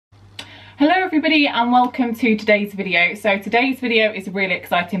everybody and welcome to today's video. So today's video is really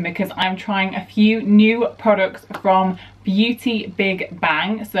exciting because I'm trying a few new products from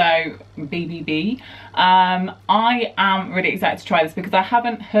BeautyBigbang, so BBB. I am really excited to try this because I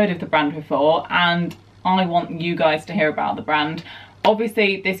haven't heard of the brand before and I want you guys to hear about the brand.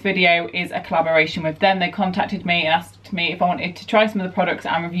 Obviously this video is a collaboration with them. They contacted me and asked me if I wanted to try some of the products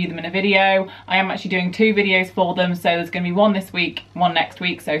and review them in a video. I am actually doing 2 videos for them, so there's going to be one this week, one next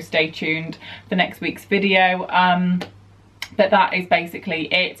week, so stay tuned for next week's video. But that is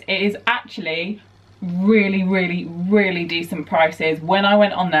basically it. It is actually really decent prices. When I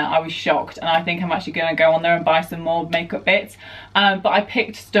went on there I was shocked, and I think I'm actually going to go on there and buy some more makeup bits. But I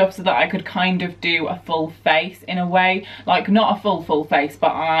picked stuff so that I could kind of do a full face in a way, like not a full face,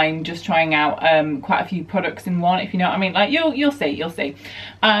 but I'm just trying out quite a few products in one, if you know what I mean. Like you'll see.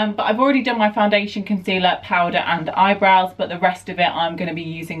 But I've already done my foundation, concealer, powder and eyebrows, but the rest of it I'm going to be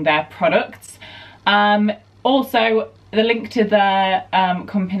using their products. Also, the link to their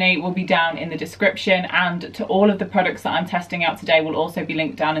company will be down in the description, and to all of the products that I'm testing out today will also be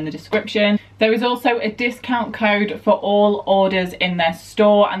linked down in the description. There is also a discount code for all orders in their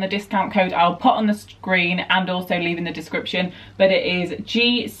store, and the discount code I'll put on the screen and also leave in the description, but it is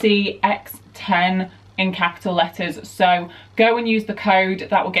GCX10 in capital letters. So go and use the code.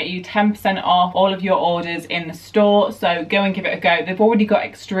 That will get you 10% off all of your orders in the store, so go and give it a go. They've already got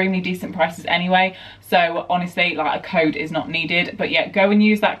extremely decent prices anyway, so honestly, like, a code is not needed. But yeah, go and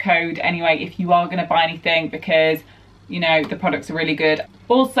use that code anyway if you are going to buy anything, because you know the products are really good.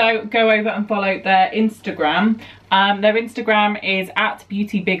 Also go over and follow their Instagram. Their Instagram is at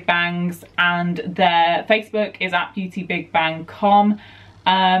BeautyBigbangs and their Facebook is at BeautyBigbang.com.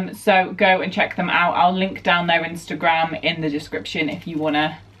 So go and check them out. I'll link down their Instagram in the description if you want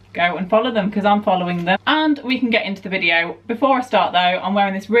to go and follow them, because I'm following them. And we can get into the video. Before I start though, I'm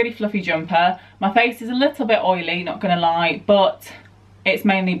wearing this really fluffy jumper. My face is a little bit oily, not gonna lie, but it's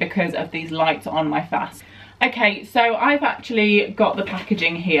mainly because of these lights on my face. Okay, so I've actually got the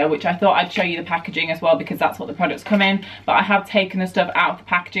packaging here, which I thought I'd show you the packaging as well because that's what the products come in, but I have taken the stuff out of the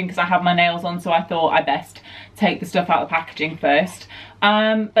packaging because I have my nails on, so I thought I best take the stuff out of the packaging first.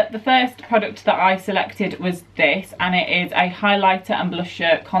 But the first product that I selected was this, and it is a highlighter and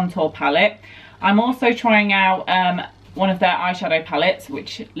blusher contour palette. I'm also trying out one of their eyeshadow palettes,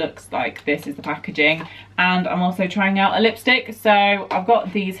 which looks like this is the packaging, and I'm also trying out a lipstick. So I've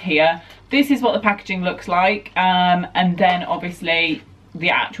got these here. This is what the packaging looks like, and then obviously the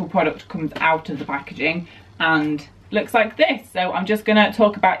actual product comes out of the packaging and looks like this. So I'm just gonna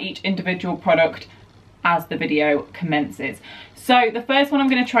talk about each individual product as the video commences. So the first one I'm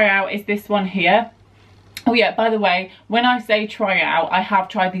going to try out is this one here. Oh yeah, by the way, when I say try out, I have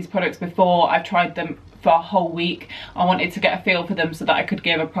tried these products before. I've tried them for a whole week. I wanted to get a feel for them so that I could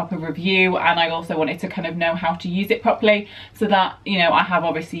give a proper review, and I also wanted to kind of know how to use it properly, so that, you know, I have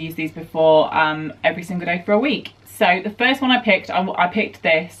obviously used these before every single day for a week. So the first one I picked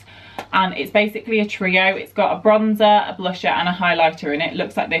this, and it's basically a trio. It's got a bronzer, a blusher and a highlighter in it. It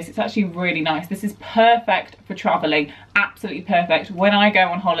looks like this. It's actually really nice. This is perfect for traveling, absolutely perfect. When I go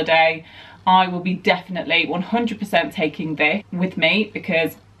on holiday, I will be definitely 100% taking this with me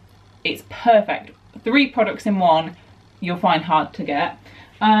because it's perfect. 3 products in one you'll find hard to get.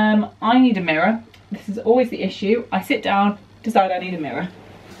 I need a mirror. This is always the issue. I sit down, decide I need a mirror.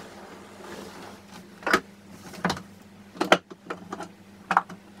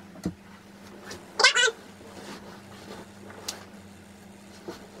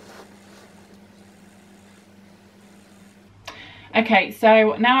 Okay,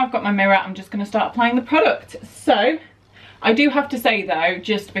 so now I've got my mirror, I'm just going to start applying the product. So I do have to say though,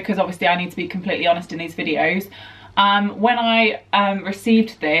 just because obviously I need to be completely honest in these videos, when I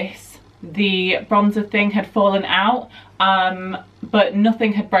received this, the bronzer thing had fallen out, but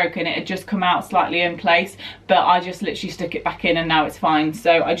nothing had broken. It had just come out slightly in place, but I just literally stuck it back in and now it's fine.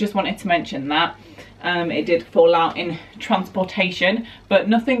 So I just wanted to mention that. It did fall out in transportation, but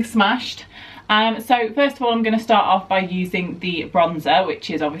nothing smashed. So first of all, I'm going to start off by using the bronzer, which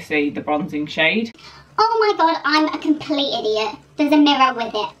is obviously the bronzing shade. Oh my god, I'm a complete idiot. There's a mirror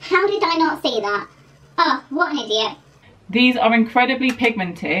with it. How did I not see that? Oh, what an idiot. These are incredibly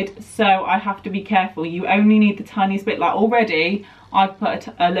pigmented, so I have to be careful. You only need the tiniest bit. Like already, I've put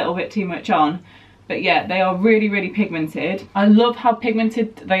a little bit too much on. But yeah, they are really pigmented. I love how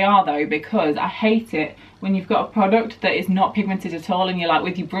pigmented they are though, because I hate it when you've got a product that is not pigmented at all and you're like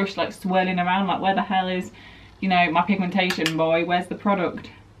with your brush like swirling around like, where the hell is, you know, my pigmentation, boy, where's the product?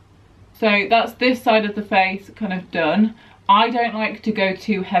 So that's this side of the face kind of done. I don't like to go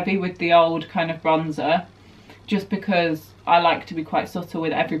too heavy with the old kind of bronzer, just because I like to be quite subtle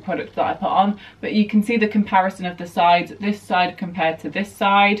with every product that I put on. But you can see the comparison of the sides, this side compared to this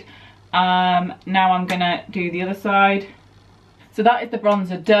side. Now I'm gonna do the other side. So that is the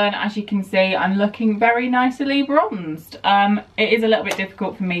bronzer done. As you can see, I'm looking very nicely bronzed. It is a little bit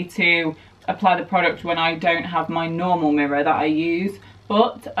difficult for me to apply the product when I don't have my normal mirror that I use,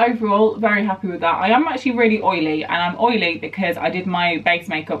 but overall very happy with that. I am actually really oily, and I'm oily because I did my base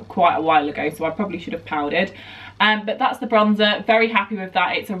makeup quite a while ago, so I probably should have powdered. But that's the bronzer, very happy with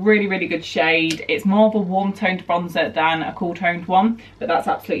that. It's a really good shade. It's more of a warm toned bronzer than a cool toned one, but that's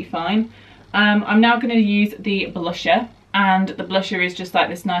absolutely fine. I'm now going to use the blusher, and the blusher is just like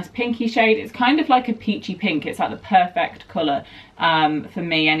this nice pinky shade. It's kind of like a peachy pink. It's like the perfect colour for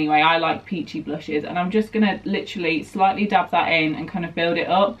me anyway. I like peachy blushes, and I'm just going to literally slightly dab that in and kind of build it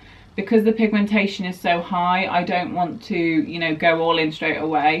up. Because the pigmentation is so high, I don't want to, you know, go all in straight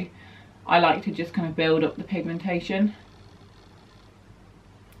away. I like to just kind of build up the pigmentation.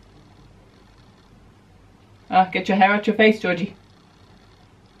 Get your hair out your face, Georgie.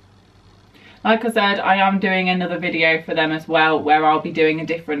 Like I said, I am doing another video for them as well, where I'll be doing a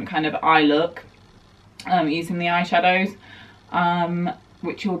different kind of eye look using the eyeshadows,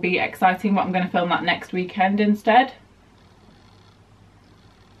 which will be exciting, but I'm going to film that next weekend instead.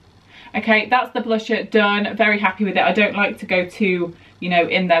 Okay, that's the blusher done. Very happy with it. I don't like to go too, you know,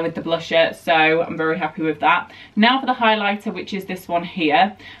 in there with the blusher, so I'm very happy with that. Now for the highlighter, which is this one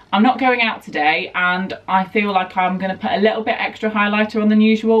here. I'm not going out today, and I feel like I'm going to put a little bit extra highlighter on than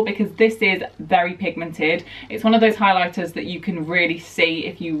usual because this is very pigmented. It's one of those highlighters that you can really see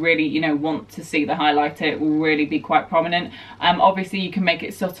if you really, you know, want to see the highlighter. It will really be quite prominent. Obviously you can make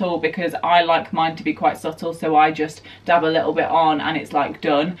it subtle because I like mine to be quite subtle, so I just dab a little bit on and it's like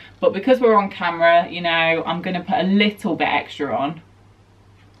done. But because we're on camera, you know, I'm going to put a little bit extra on.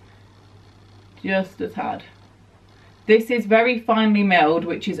 Just a tad. This is very finely milled,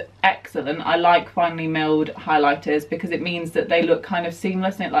 which is excellent. I like finely milled highlighters because it means that they look kind of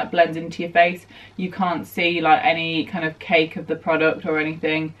seamless and it like blends into your face. You can't see like any kind of cake of the product or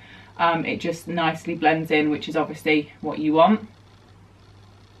anything. It just nicely blends in, which is obviously what you want.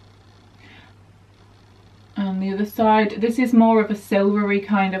 And the other side, this is more of a silvery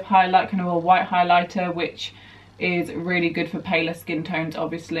kind of highlight, kind of a white highlighter, which is really good for paler skin tones,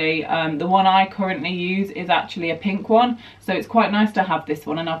 obviously. The one I currently use is actually a pink one, so it's quite nice to have this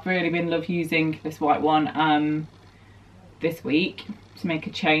one, and I've really been love using this white one this week to make a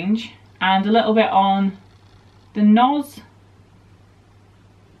change. And a little bit on the nose,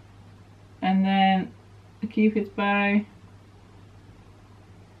 and then the Cupid's bow,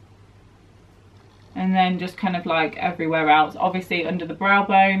 and then just kind of like everywhere else. Obviously under the brow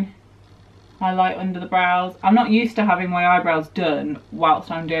bone, highlight under the brows. I'm not used to having my eyebrows done whilst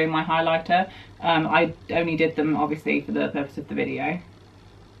I'm doing my highlighter. I only did them obviously for the purpose of the video.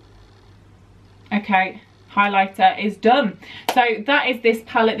 Okay, highlighter is done. So that is this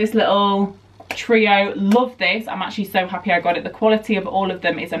palette, this little trio. Love this. I'm actually so happy I got it. The quality of all of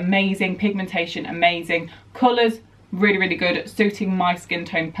them is amazing. Pigmentation amazing. Colours really good, suiting my skin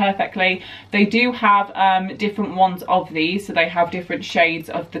tone perfectly. They do have different ones of these, so they have different shades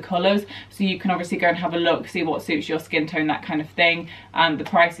of the colours, so you can obviously go and have a look, see what suits your skin tone, that kind of thing. The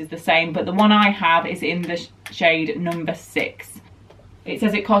price is the same, but the one I have is in the shade number 6. It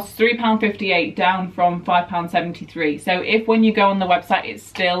says it costs £3.58 down from £5.73. So if when you go on the website it's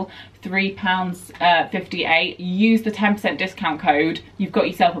still £3.58, use the 10% discount code. You've got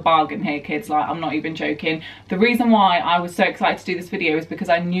yourself a bargain here, kids. Like, I'm not even joking. The reason why I was so excited to do this video is because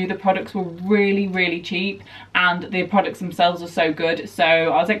I knew the products were really cheap, and the products themselves are so good. So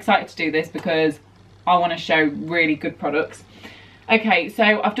I was excited to do this because I want to show really good products. Okay,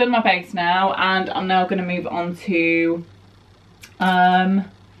 so I've done my base now, and I'm now going to move on to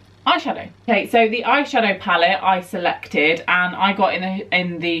eyeshadow. Okay, so the eyeshadow palette I selected, and I got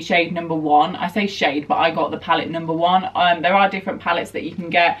in the shade number 1. I say shade, but I got the palette number 1. There are different palettes that you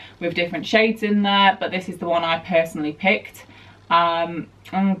can get with different shades in there, but this is the one I personally picked. Oh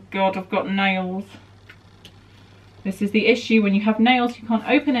god, I've got nails. This is the issue when you have nails, you can't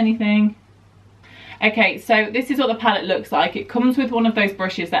open anything. Okay, so this is what the palette looks like. It comes with one of those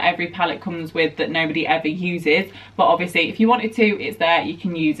brushes that every palette comes with that nobody ever uses, but obviously if you wanted to, it's there, you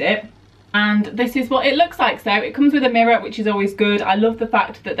can use it. And this is what it looks like. So it comes with a mirror, which is always good. I love the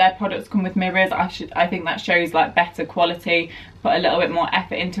fact that their products come with mirrors. I think that shows like better quality, put a little bit more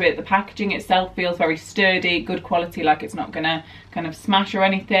effort into it. The packaging itself feels very sturdy, good quality, like it's not gonna kind of smash or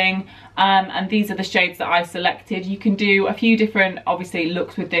anything. And these are the shades that I selected. You can do a few different, obviously,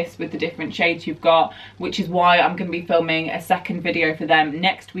 looks with this, with the different shades you've got, which is why I'm gonna be filming a second video for them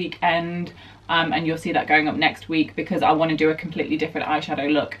next weekend. and you'll see that going up next week because I want to do a completely different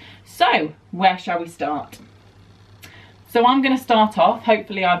eyeshadow look. So where shall we start? So I'm going to start off,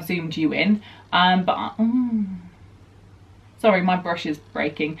 hopefully I've zoomed you in, sorry, my brush is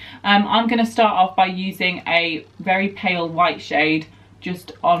breaking. I'm going to start off by using a very pale white shade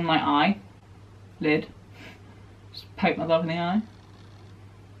just on my eye lid. Just poke myself in the eye.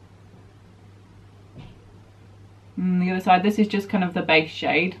 And the other side, this is just kind of the base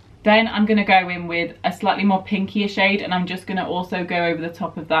shade. Then I'm going to go in with a slightly more pinkier shade, and I'm just going to also go over the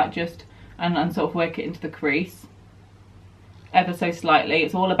top of that just and sort of work it into the crease ever so slightly.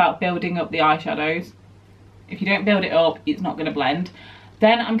 It's all about building up the eyeshadows. If you don't build it up, it's not going to blend.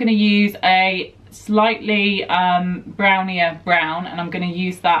 Then I'm going to use a slightly brownier brown, and I'm going to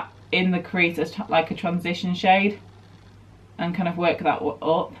use that in the crease as like a transition shade and kind of work that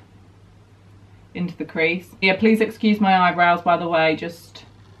up into the crease. Yeah, please excuse my eyebrows, by the way, just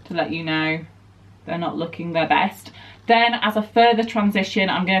to let you know they're not looking their best. Then as a further transition,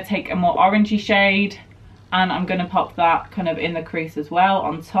 I'm going to take a more orangey shade and I'm going to pop that kind of in the crease as well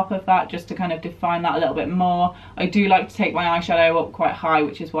on top of that, just to kind of define that a little bit more. I do like to take my eyeshadow up quite high,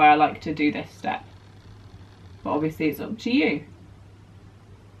 which is why I like to do this step, but obviously it's up to you.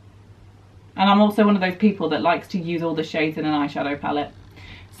 And I'm also one of those people that likes to use all the shades in an eyeshadow palette.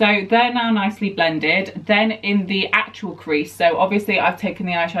 So they're now nicely blended. Then in the actual crease, so obviously I've taken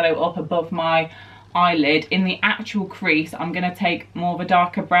the eyeshadow up above my eyelid. In the actual crease, I'm going to take more of a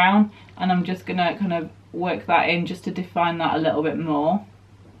darker brown, and I'm just going to kind of work that in just to define that a little bit more.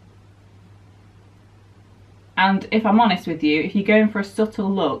 And if I'm honest with you, if you're going for a subtle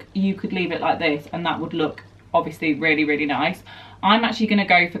look, you could leave it like this and that would look obviously really, really nice. I'm actually going to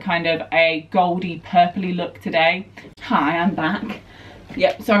go for kind of a goldy purpley look today. Hi, I'm back.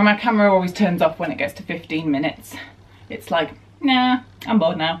 Yep, sorry, my camera always turns off when it gets to 15 minutes. It's like, nah, I'm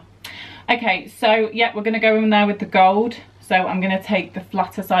bored now. Okay, so yeah, we're going to go in there with the gold. So I'm going to take the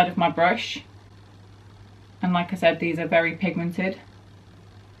flatter side of my brush. And like I said, these are very pigmented.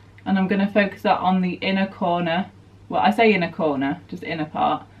 And I'm going to focus that on the inner corner. Well, I say inner corner, just inner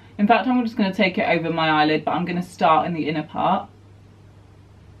part. In fact, I'm just going to take it over my eyelid, but I'm going to start in the inner part.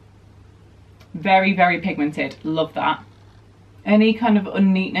 Very, very pigmented. Love that. Any kind of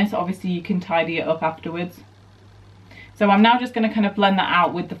unneatness, obviously you can tidy it up afterwards. So I'm now just going to kind of blend that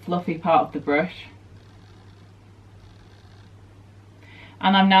out with the fluffy part of the brush.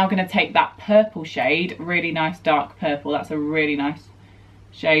 And I'm now going to take that purple shade, really nice dark purple, that's a really nice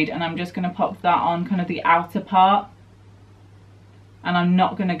shade, and I'm just going to pop that on kind of the outer part. And I'm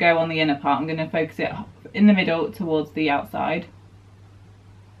not going to go on the inner part, I'm going to focus it in the middle towards the outside.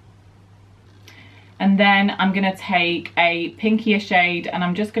 And then I'm going to take a pinkier shade and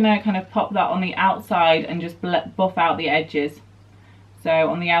I'm just going to kind of pop that on the outside and just buff out the edges. So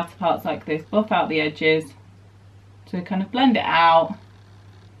on the outer parts like this, buff out the edges to kind of blend it out.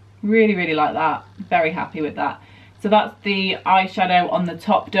 Really, really like that. Very happy with that. So that's the eyeshadow on the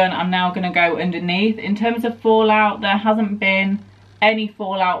top done. I'm now going to go underneath. In terms of fallout, there hasn't been any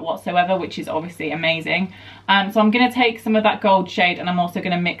fallout whatsoever, which is obviously amazing. So I'm going to take some of that gold shade and I'm also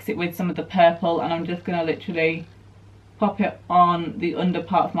going to mix it with some of the purple, and I'm just going to literally pop it on the under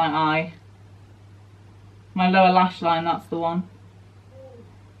part of my eye. My lower lash line, that's the one.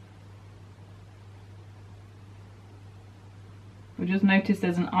 I've just noticed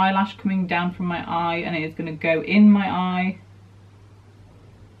there's an eyelash coming down from my eye and it is going to go in my eye.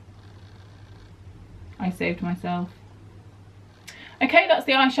 I saved myself. Okay, that's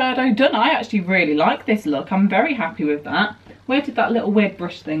the eyeshadow done. I actually really like this look. I'm very happy with that. Where did that little weird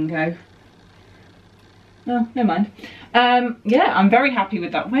brush thing go? Oh, never mind. Yeah, I'm very happy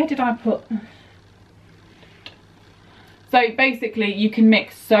with that. Where did I put... So basically you can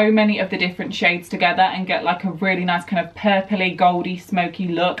mix so many of the different shades together and get like a really nice kind of purpley, goldy, smoky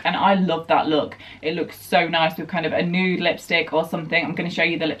look, and I love that look. It looks so nice with kind of a nude lipstick or something. I'm going to show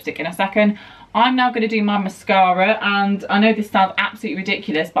you the lipstick in a second. I'm now going to do my mascara, and I know this sounds absolutely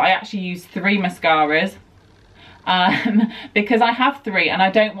ridiculous, but I actually use 3 mascaras. Because I have 3 and I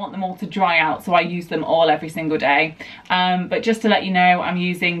don't want them all to dry out, so I use them all every single day. But just to let you know, I'm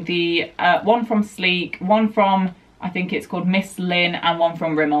using the one from Sleek, one from, I think it's called Miss Lynn, and one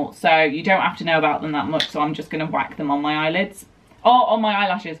from Rimmel. So you don't have to know about them that much, so I'm just going to whack them on my eyelids. Or on my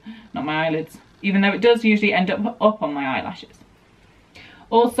eyelashes, not my eyelids. Even though it does usually end up on my eyelashes.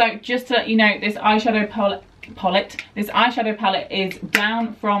 Also, just to let you know, this eyeshadow palette is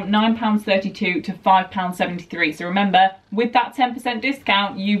down from £9.32 to £5.73. So remember, with that 10%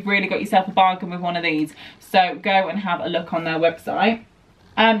 discount, you've really got yourself a bargain with one of these. So go and have a look on their website.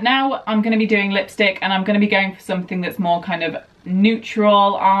 Now I'm going to be doing lipstick, and I'm going to be going for something that's more kind of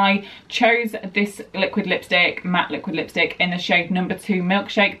neutral. I chose this liquid lipstick, matte liquid lipstick, in the shade number 2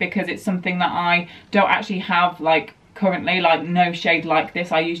 Milkshake, because it's something that I don't actually have like currently, like no shade like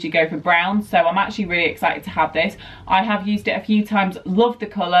this. I usually go for brown, so I'm actually really excited to have this. I have used it a few times, love the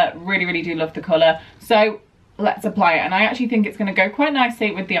colour, really do love the colour. So let's apply it, and I actually think it's going to go quite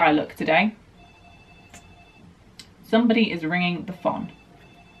nicely with the eye look today. Somebody is ringing the phone.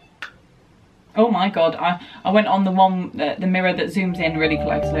 Oh my god, I went on the mirror that zooms in really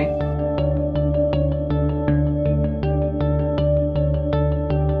closely.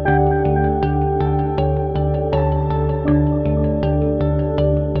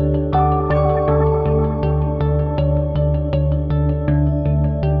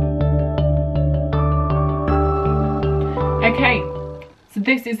 Okay, so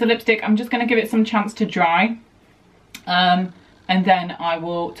this is the lipstick. I'm just going to give it some chance to dry. And then I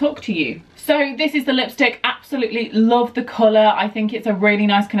will talk to you. So this is the lipstick. Absolutely love the colour. I think it's a really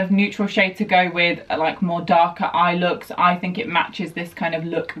nice kind of neutral shade to go with like more darker eye looks. I think it matches this kind of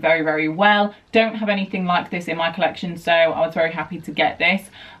look very well. Don't have anything like this in my collection, so I was very happy to get this.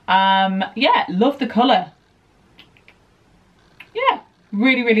 Yeah, love the colour. Yeah,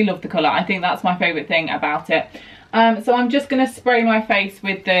 really love the colour. I think that's my favourite thing about it. So I'm just going to spray my face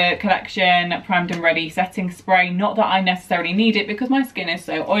with the Collection Primed and Ready setting spray. Not that I necessarily need it because my skin is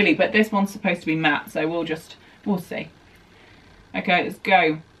so oily, but this one's supposed to be matte, so we'll see. Okay, let's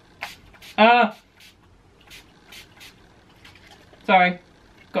go. Sorry,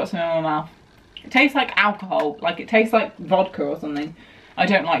 got some in my mouth. It tastes like alcohol, like it tastes like vodka or something. I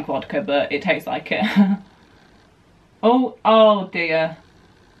don't like vodka, but it tastes like it. Oh dear.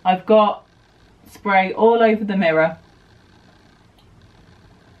 I've got spray all over the mirror.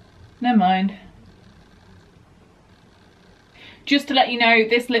 Never mind. Just to let you know,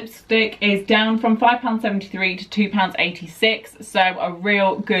 this lipstick is down from £5.73 to £2.86, so a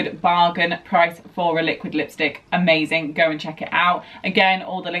real good bargain price for a liquid lipstick. Amazing, go and check it out. Again,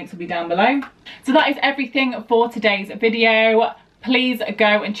 all the links will be down below. So that is everything for today's video. Please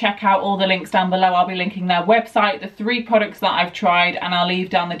go and check out all the links down below. I'll be linking their website, the 3 products that I've tried, and I'll leave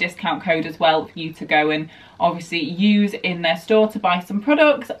down the discount code as well for you to go and obviously use in their store to buy some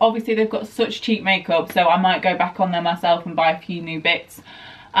products. Obviously they've got such cheap makeup, so I might go back on there myself and buy a few new bits.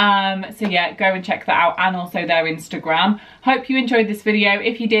 So yeah, go and check that out, and also their Instagram. Hope you enjoyed this video.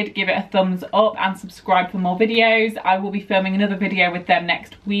 If you did, give it a thumbs up and subscribe for more videos. I will be filming another video with them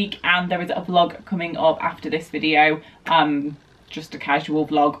next week, and there is a vlog coming up after this video. Just a casual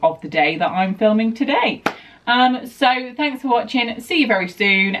vlog of the day that I'm filming today. So thanks for watching, see you very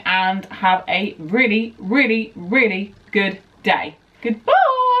soon, and have a really good day.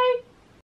 Goodbye.